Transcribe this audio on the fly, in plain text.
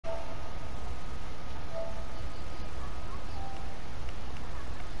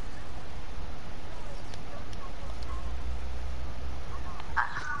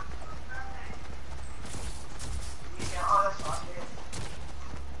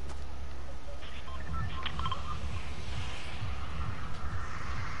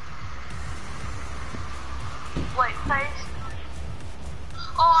Wait, phase.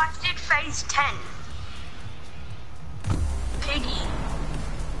 Oh, I did phase 10. Piggy.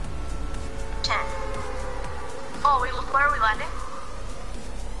 10. Oh, wait, look, where are we landing?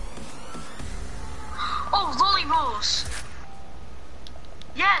 Oh, lollyballs.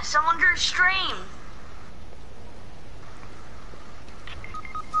 Yes, I'm under a stream.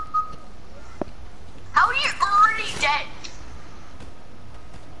 How are you already dead?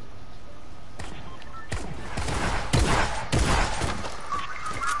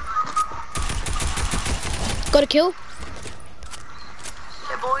 Got a kill?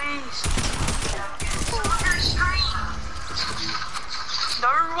 Yeah, boys. No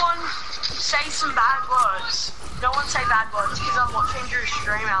one say some bad words. No one say bad words because I'm watching your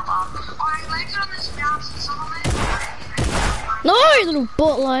stream out loud. Alright, legs on this mouse and some of it. No, you little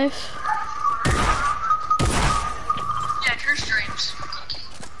bot life. Yeah, Drew streams.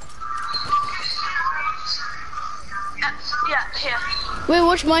 Yeah, here. Wait,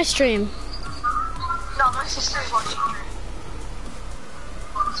 watch my stream. No, my sister's watching you.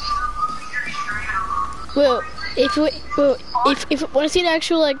 Well, if you want to see an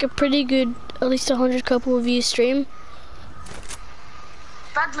actual, like, a pretty good, at least 100 couple of views stream.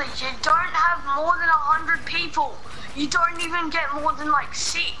 Bradley, you don't have more than 100 people. You don't even get more than like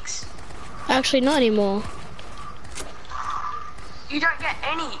 6. Actually, not anymore. You don't get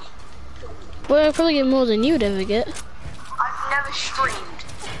any. Well, I'll probably get more than you would ever get. I've never streamed.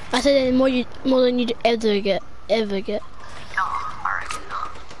 I said more than you'd ever get. No, I reckon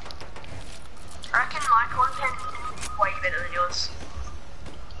not. I reckon my content is way better than yours.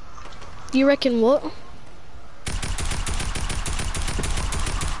 You reckon what?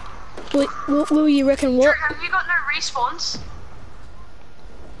 Wait, what will you reckon what? Drew, have you got no respawns?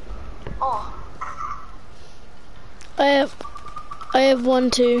 Oh. I have 1,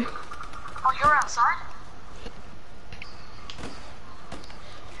 2. Oh, you're outside?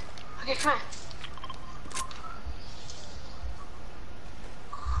 Okay, come here.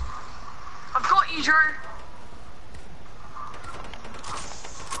 I've got you, Drew.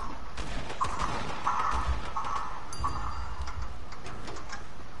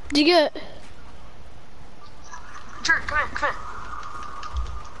 Did you get? Drew, come here.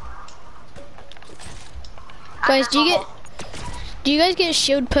 Guys, do you guys get a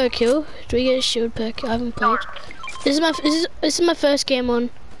shield per kill? Do we get a shield per kill? I haven't played. No. This is my first game on.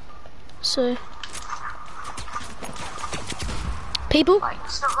 So people? Like,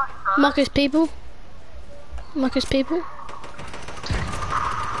 it's not like that. Marcus people? Marcus people?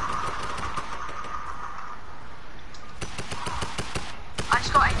 I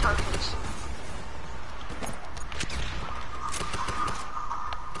just got 8 tokens.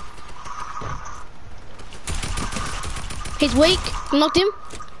 He's weak. Knocked him.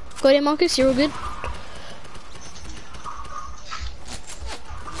 Got him, Marcus. You're all good.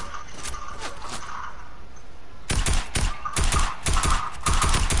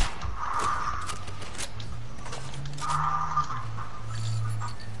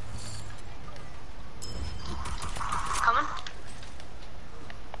 Coming.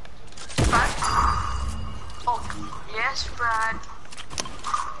 Brad. Oh, yes, Brad.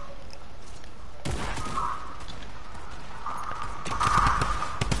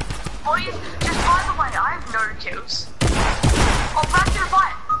 Boys, just by the way, I have no kills. Oh, Brad did a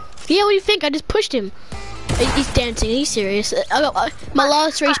fight. Yeah, what do you think? I just pushed him. He's dancing. Are you serious? I got my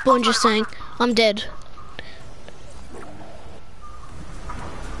last respawn just saying I'm dead.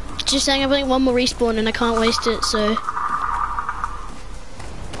 Just saying I've only 1 more respawn and I can't waste it, so.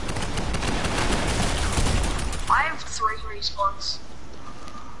 I have 3 respawns.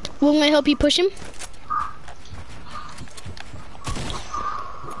 Will I help you push him?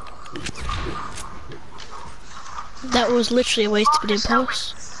 That was literally a waste of an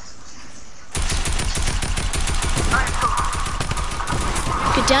impulse. Alright,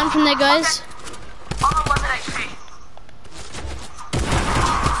 cool. Get down from there, guys. I'm 11 HP.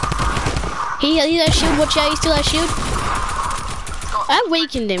 He has shield. Watch out, he still has shield. I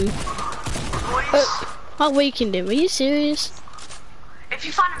weakened him. Boys, I weakened him. Are you serious? if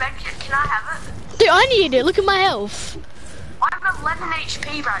you find a med kit, can I have it? Dude, I need it. Look at my health. I'm 11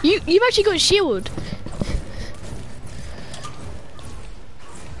 HP, Brad. You've actually got a shield.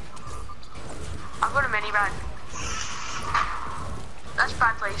 I've got a mini, Brad. That's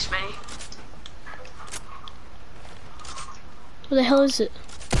bad place, mini. What the hell is it?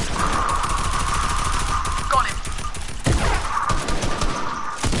 Got him.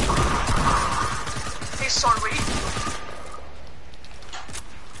 He's so weak.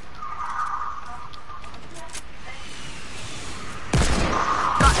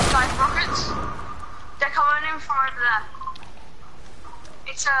 Guys, rockets. They're coming in from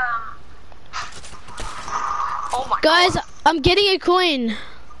Guys, I'm getting a coin.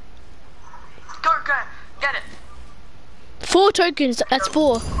 Go, get it. 4 tokens, that's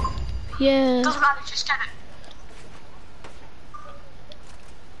 4. Yeah. Doesn't matter, just get it.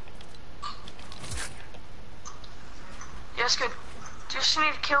 Yeah, it's good. Just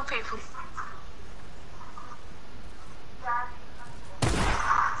need to kill people.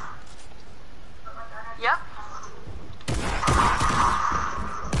 Yep.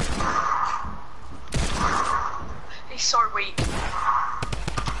 He's so weak.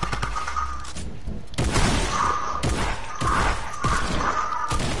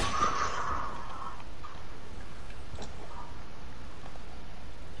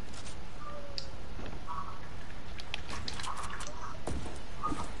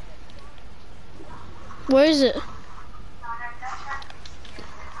 Where is it?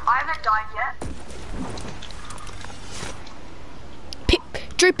 I haven't died yet.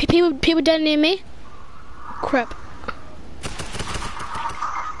 Drew, people down near me? Crap.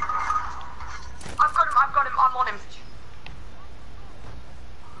 I've got him, I'm on him.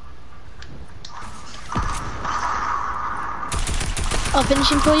 I'll finish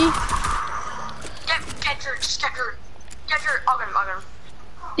him for you. Get Drew, just get Drew. Get Drew, I'll get him.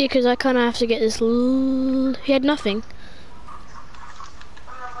 Yeah, because I kind of have to get this. He had nothing.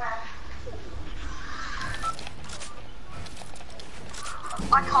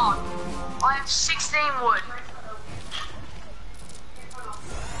 I can't. I have 16 wood.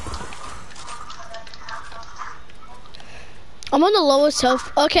 I'm on the lowest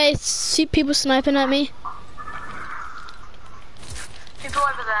health. Okay, see people sniping at me. People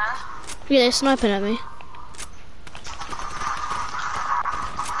over there. Yeah, they're sniping at me.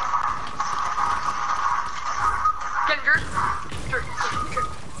 Get him, Drew.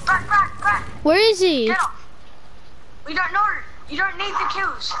 Back. Where is he? Get up. We don't know. You don't need the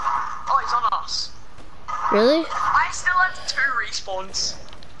kills. Oh, he's on us. Really? I still have 2 respawns.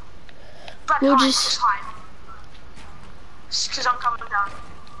 But We'll hide, just hide. Because I'm coming down.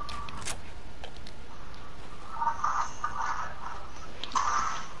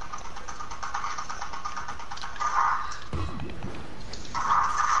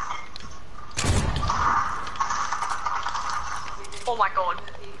 Oh my god.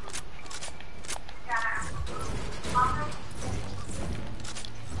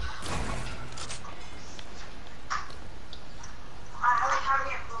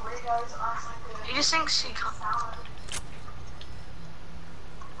 He just thinks he can't.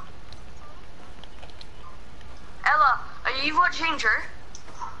 Ella, are you watching Drew?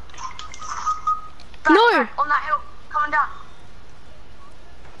 No. Back, on that hill, coming down.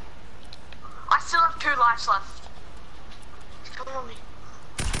 I still have 2 lives left. He's coming on me.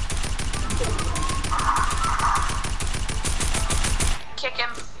 Kick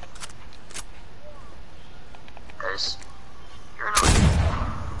him. Because you're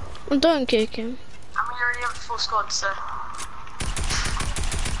annoying. Don't kick him. I mean, you already have a full squad, so.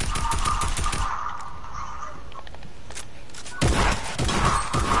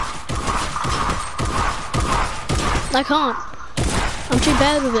 I can't. I'm too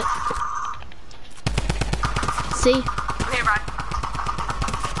bad with it. See? I'm here, Brad.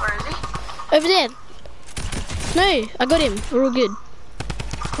 Where is he? Over there. No, I got him. We're all good.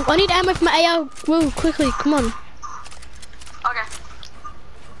 I need ammo for my AR. Whoa, quickly, come on. Okay.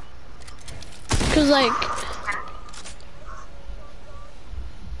 Cause like,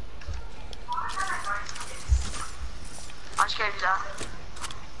 I just gave you that.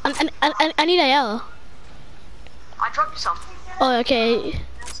 I need AR. I dropped you some. Oh, okay.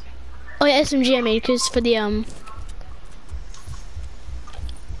 Oh yeah, SMG I made, cause for the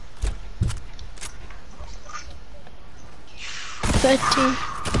 13.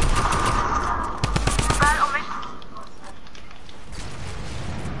 Bad on me.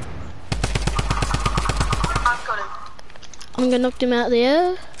 I've got him. I'm gonna knock him out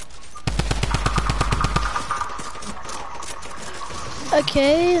there.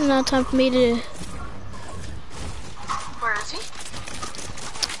 Okay, now time for me to. Where is he?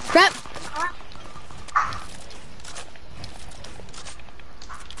 Crap!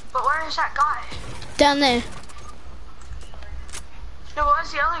 But where is that guy? Down there. No,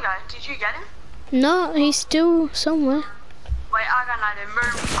 where's the other guy? Did you get him? No, he's still somewhere. Wait, I got an idea.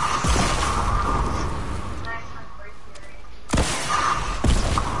 Move.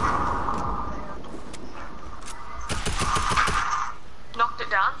 Knocked it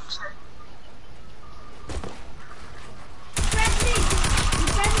down.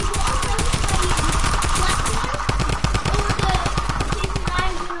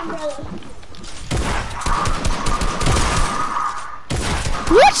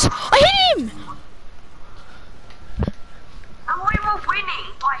 What? I hit him!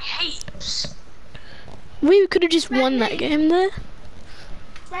 by heaps. We could have just won that game there.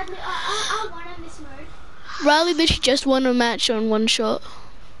 Sadly, I won on this mode. Riley literally just won a match on one shot.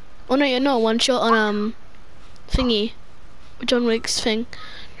 Oh no, yeah, no, one shot on thingy, John Wick's thing.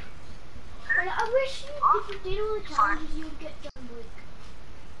 But I wish if you did all the challenges, you would get John Wick.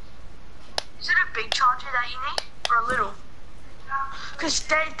 Is it a big charger that you need, or a little? Because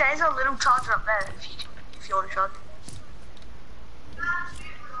there's a little charger up there if you want to charge.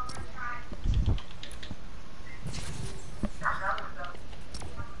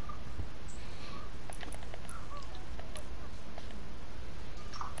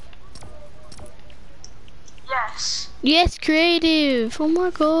 Yes. Yes, creative. Oh my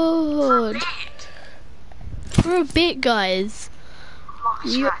god. For a bit, guys.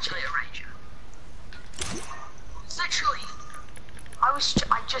 Marcus, you're actually a ranger. Literally,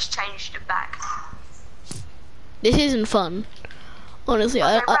 I just changed it back. This isn't fun. Honestly,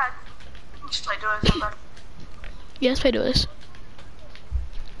 Okay, Brad, just play duos, Brad. Yes, play duos.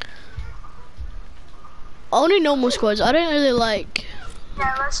 Only normal squads. I don't really like.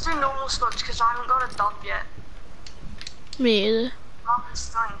 Yeah, let's do normal squads because I haven't got a dub yet. Me either. Marcus,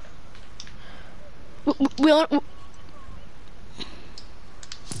 thing. We aren't.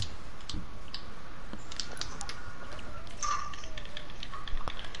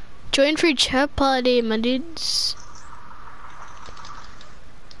 Join free chat party, my dudes.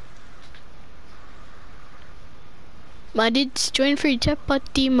 My dudes, join free chat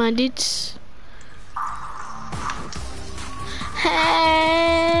party, my dudes.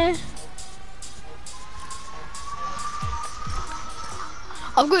 Hey.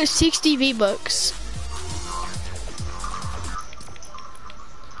 I've got 60 V-Bucks.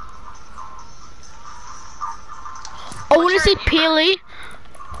 I want to see Peely.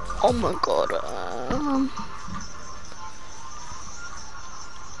 Oh my god.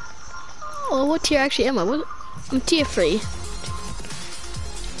 Oh, what tier actually am I? I'm tier 3.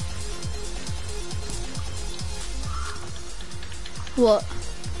 What?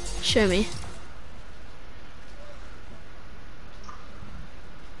 Show me.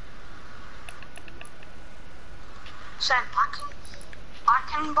 Sam, I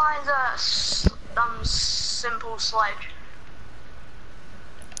can buy the simple sledge.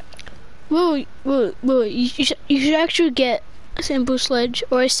 Well, you should actually get a simple sledge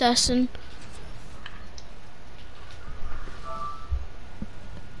or assassin.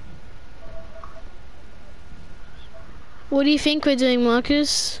 What do you think we're doing,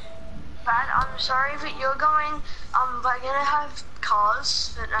 Marcus? Brad, I'm sorry, but you're going, we're gonna have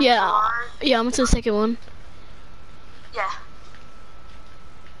cars. Yeah, yeah, I'm to the second one. Yeah.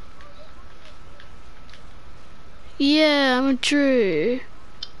 Yeah, I'm Drew.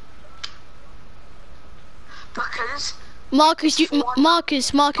 Because Marcus,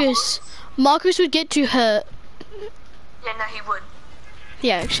 Marcus would get too hurt. yeah, no, he would.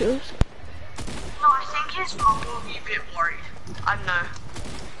 Yeah, actually. No, I think his mum will be a bit worried. I don't know.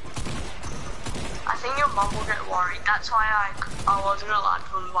 I think your mum will get worried. That's why I wasn't allowed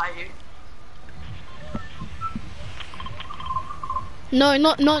to invite you. No,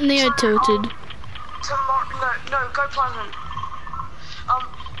 not Neo tilted. Tomorrow, no, go Pleasant.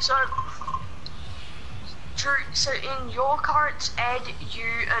 So in your car it's Ed, you,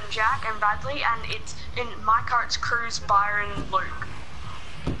 and Jack, and Bradley, and it's in my car it's Cruz, Byron, and Luke.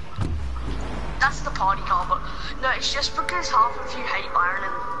 That's the party car, but no, it's just because half of you hate Byron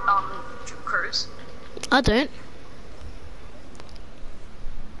and Cruz. I don't.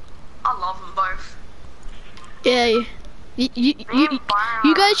 I love them both. Yeah,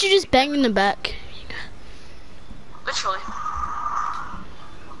 you guys should just bang in the back. Literally.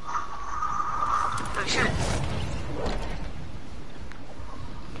 No, shoot.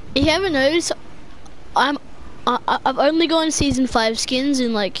 If you haven't noticed, I've only gone season 5 skins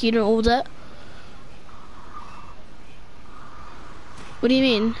and like all that. What do you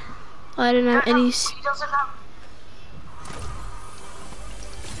mean? I don't have any. He doesn't have.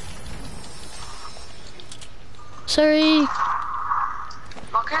 Sorry.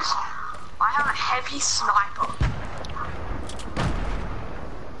 Marcus, I have a heavy sniper.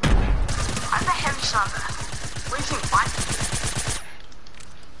 I have a heavy sniper. What do you think, Mike?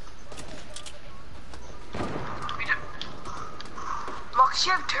 Marcus,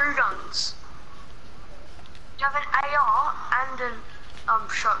 you have 2 guns. You have an AR and an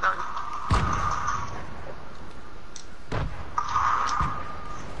shotgun.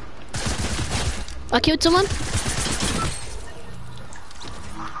 I killed someone.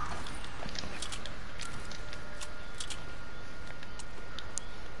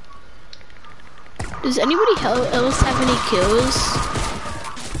 Does anybody else have any kills?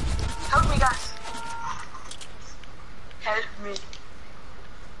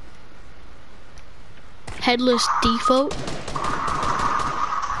 headless default.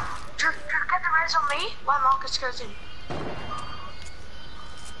 Drew, get the res on me while Marcus goes in.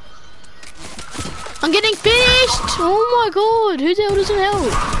 I'm getting finished! Oh my god, who the hell doesn't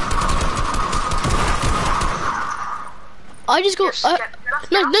help? I just got...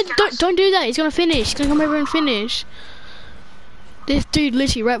 no, don't do that, he's gonna finish. He's gonna come over and finish. This dude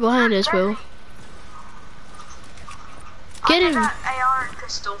literally right behind us, Will. Get him! AR and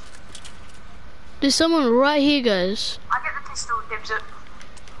pistol. There's someone right here, guys. I get the pistol, dibs it.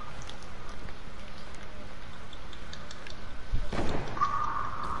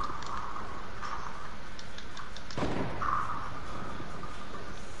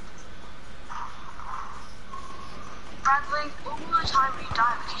 Bradley, all the time you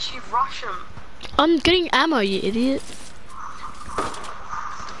die because you rush him. I'm getting ammo, you idiot.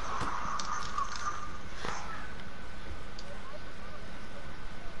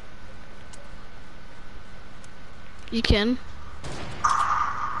 You can.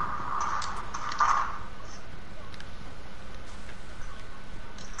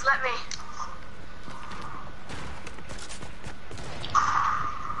 Let me.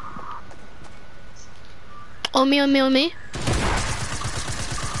 On me, on me, on me.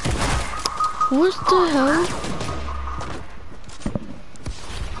 What the hell?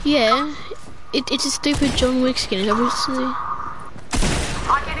 Yeah, it's a stupid John Wick skin, obviously.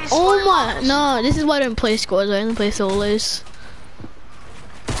 Oh my, no, this is why I don't play squads, I only play solos.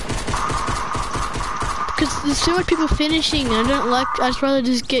 Because there's so much people finishing, and I don't like, I'd just rather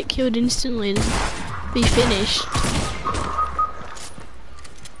just get killed instantly than be finished.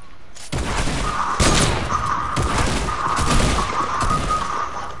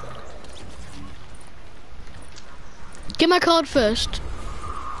 Get my card first.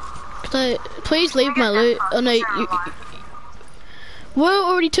 Please leave my loot. Oh no, you Will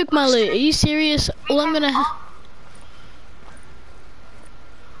already took my loot. Are you serious? All I'm gonna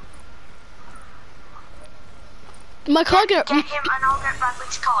my card's gonna get him and I'll get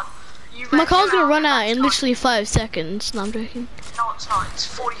Bradley's card. My card's gonna run out in literally 5 seconds. No, I'm joking. No, it's not. It's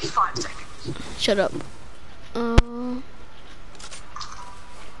 45 seconds. Shut up.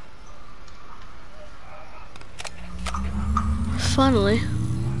 Finally.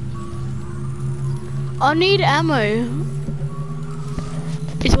 I need ammo.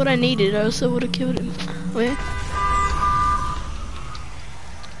 It's what I needed, I also would have killed him. Where?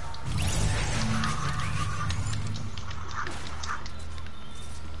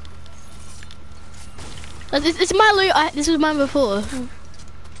 It's my loot, this was mine before.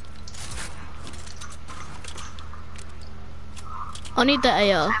 I need that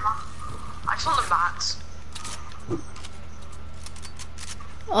AR. I just want the max.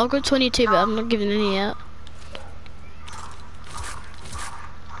 I'll go 22, but I'm not giving any out.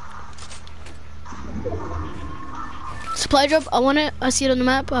 Supply drop, I want it. I see it on the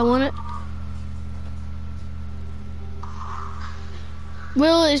map, I want it.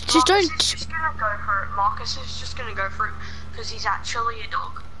 Well, it's just Marcus don't... is just gonna go for it. Marcus is just gonna go for it because he's actually a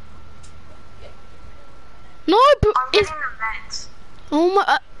dog. No, but I'm getting the meds. Oh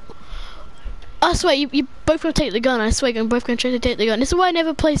my... I swear, you both gonna take the gun. I swear, you're both gonna try to take the gun. This is why I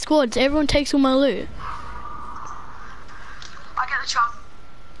never play squads. Everyone takes all my loot. I get the chunk.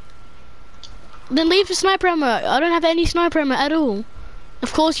 Then leave the sniper ammo. I don't have any sniper ammo at all.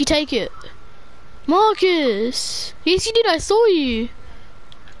 Of course you take it. Marcus! Yes you did, I saw you.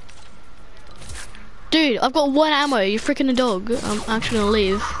 Dude, I've got 1 ammo. You're freaking a dog. I'm actually gonna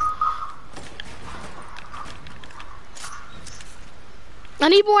leave. I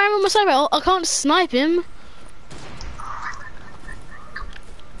need more ammo myself. I can't snipe him.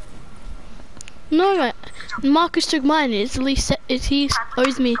 No, mate. Marcus took mine. It's at least he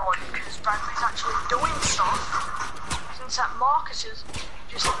owes me. Because Bradley's actually doing stuff. Since that Marcus is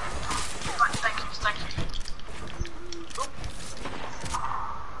just. Thank you.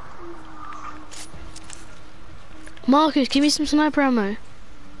 Marcus, give me some sniper ammo.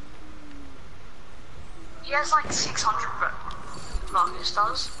 He has like 600, but Marcus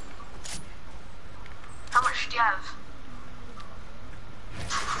does. How much do you have?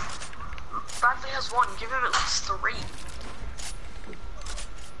 Bradley has 1, give him at least 3.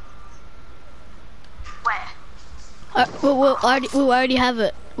 Where? We'll already have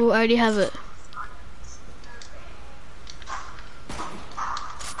it. We'll already have it.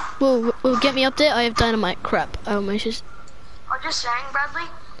 We'll get me up there. I have dynamite. Crap. I almost just... I'm just saying, Bradley,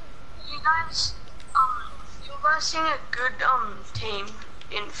 you guys seeing a good team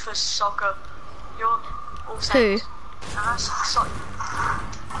in for soccer. You're all Who?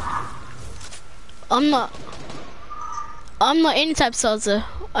 I'm not. I'm not in Tab Salsa.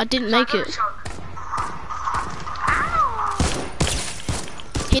 I didn't make it.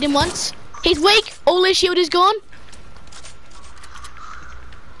 hit him once. He's weak. All his shield is gone.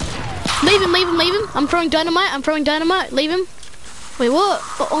 Leave him, leave him, leave him. I'm throwing dynamite. Leave him. Wait, what?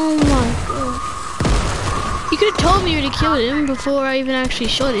 Oh my god. You could have told me you would have killed him before I even actually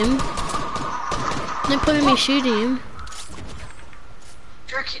shot him. No point in me shooting him.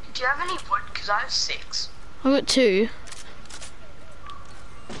 Do you have any wood? Because I have 6. I've got 2.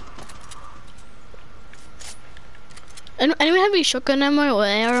 Anyone have any shotgun ammo or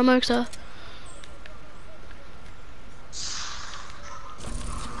AR ammo, sir?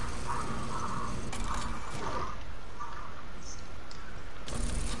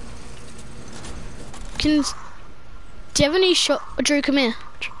 Do you have any Drew, come here.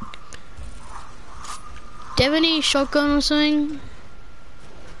 Do you have any shotgun or something?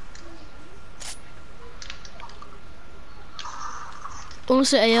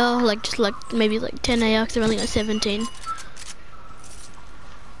 Also AR, like just like maybe like 10 AR, because I've only got 17.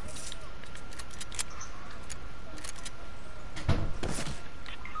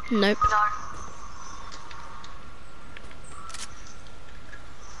 Nope. No.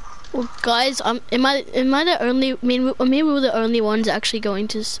 Well, guys, am I the only? I mean, maybe we're the only ones actually going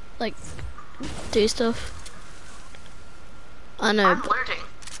to like do stuff. I know. I'm looting.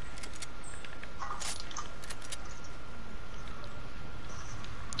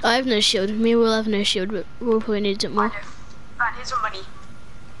 I have no shield. Me will have no shield, but we'll probably need it more. I do. Right, here's some money.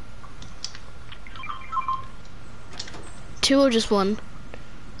 2 or just 1?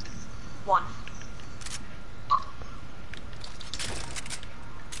 1.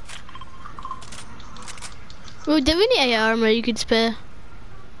 Well, do you have any AR ammo you could spare?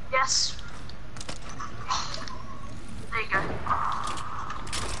 Yes. There you go.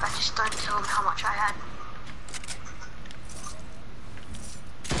 I just don't tell him how much I had.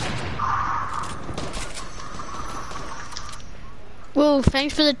 Well,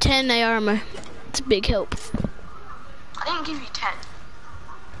 thanks for the 10 AR ammo. It's a big help. I didn't give you 10.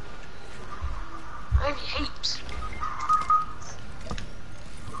 I gave you heaps.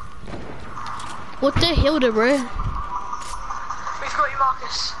 What the hell, bro? We've got you,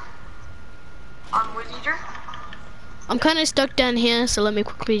 Marcus. I'm with you, Drew. I'm kind of stuck down here, so let me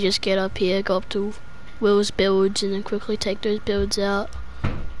quickly just get up here, go up to Will's builds, and then quickly take those builds out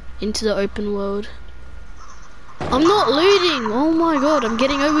into the open world. I'm not looting! Oh my god, I'm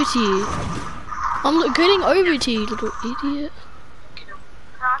getting over to you. I'm getting over to you, little idiot. Can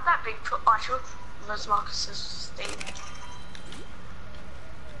I have that big actual? That's Marcus's thing.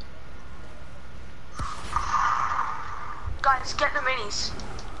 Guys, get the minis.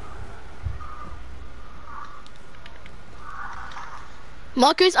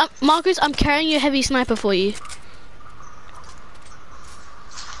 Marcus, I'm carrying your heavy sniper for you.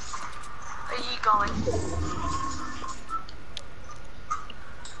 Where are you going?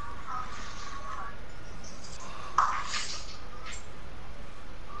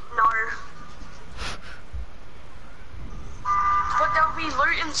 No. But there'll be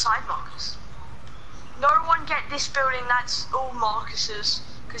loot inside, Marcus. No one get this building, that's all Marcus's,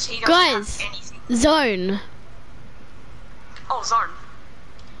 because he doesn't have anything. Zone. Oh, zone.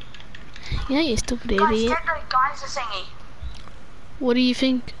 Yeah, you stupid Guys, idiot. get the guys a thingy. What do you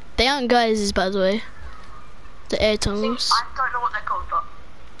think? They aren't geysers, by the way. The air tunnels. I don't know what they're called, but...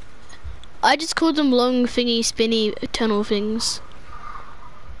 I just called them long, thingy, spinny tunnel things.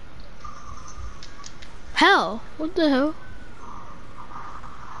 How? What the hell?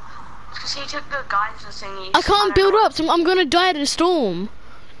 Because he took the geyser thingy. I can't build up, so I'm gonna die to the storm.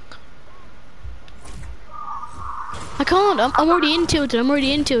 I can't, I'm already in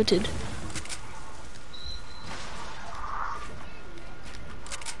tilted,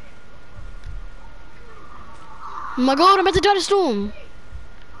 Oh my god, I'm about to die to storm.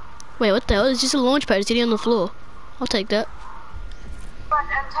 Wait, what the hell? It's just a launch pad sitting on the floor. I'll take that. But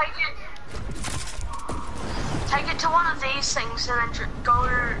take it to one of these things and then go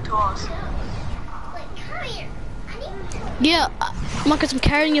to us. Wait, come here. I need to... Yeah, Marcus, I'm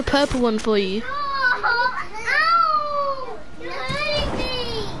carrying a purple one for you. Ow! You're hurting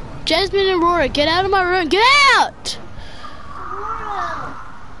me! Jasmine and Aurora, get out of my room. Get out! Aurora.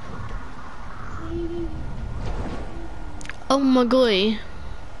 Oh my god.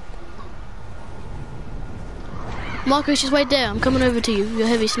 Marcus, just wait there. I'm coming over to you, your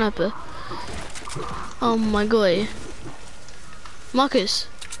heavy sniper. Oh my god. Marcus.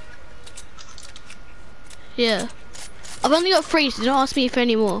 Yeah. I've only got 3, so don't ask me for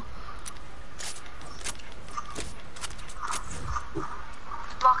any more.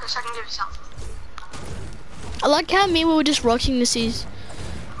 Marcus, I can give you some. I like how me we were just rocking the season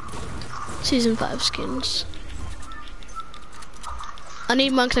 5 skins. I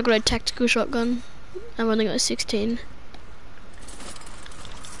need one 'cause I got a tactical shotgun. I'm only got 16.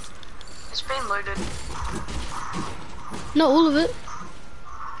 It's been loaded. Not all of it.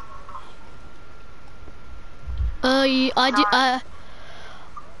 I do.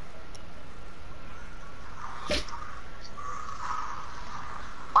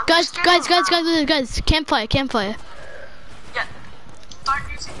 Guys, campfire. Yeah.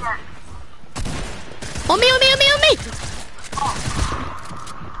 Don't use it yet. On me! Oh.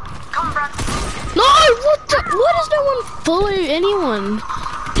 Come, Brad. No, why does no one follow anyone?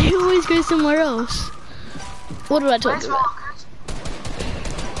 They always go somewhere else. What did I talk Where's about? Marcus?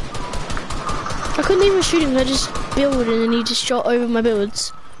 I couldn't even shoot him, I just build and then he just shot over my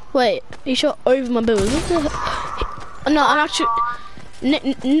builds. Wait, he shot over my builds. What the hell? No, I'm actually...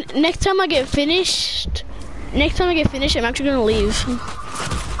 next time I get finished, I'm actually gonna leave.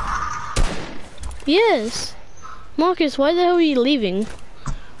 Yes. Marcus, why the hell are you leaving?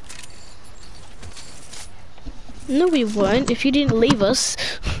 No, we won't if you didn't leave us.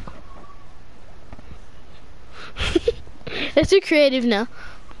 Let's do creative now.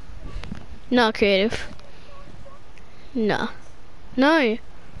 Not creative. No.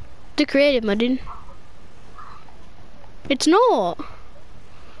 Do creative, my dude. It's not.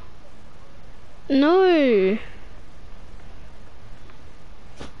 No.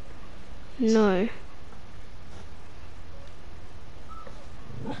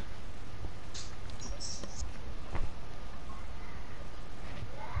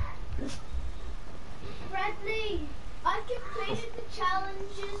 Bradley, I've completed the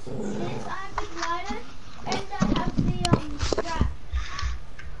challenges since I've been lighter, and I have the strap.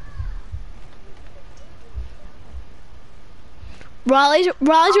 Riley's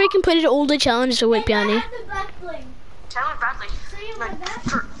already completed all the challenges for Wick Bounty. I have the black bling. Tell me, Bradley. See you No, with that?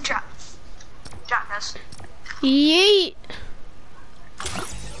 for Jack has. Yeet.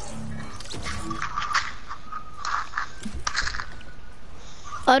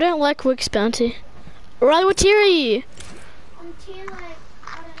 I don't like Wick's Bounty. Riley, what tier are you? I'm tier like,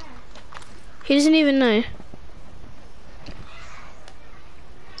 I don't know. He doesn't even know. I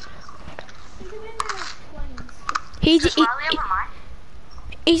think I'm in the 20s. Does Riley have a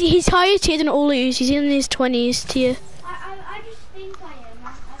mic? He's higher tier than all of you. He's in his 20s tier. I just think I am.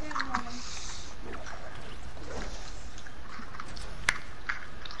 I don't know.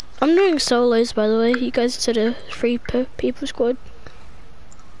 I'm doing solos, by the way. You guys said a 3 people squad.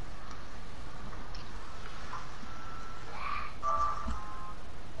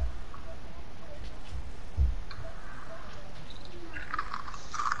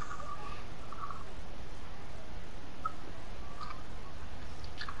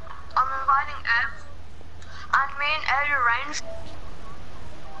 I'm inviting Ev. And me and Ev arranged.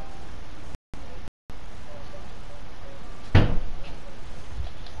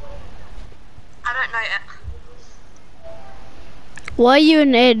 I don't know yet. Why you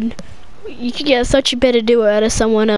and Ed? You could get such a better duo out of someone else.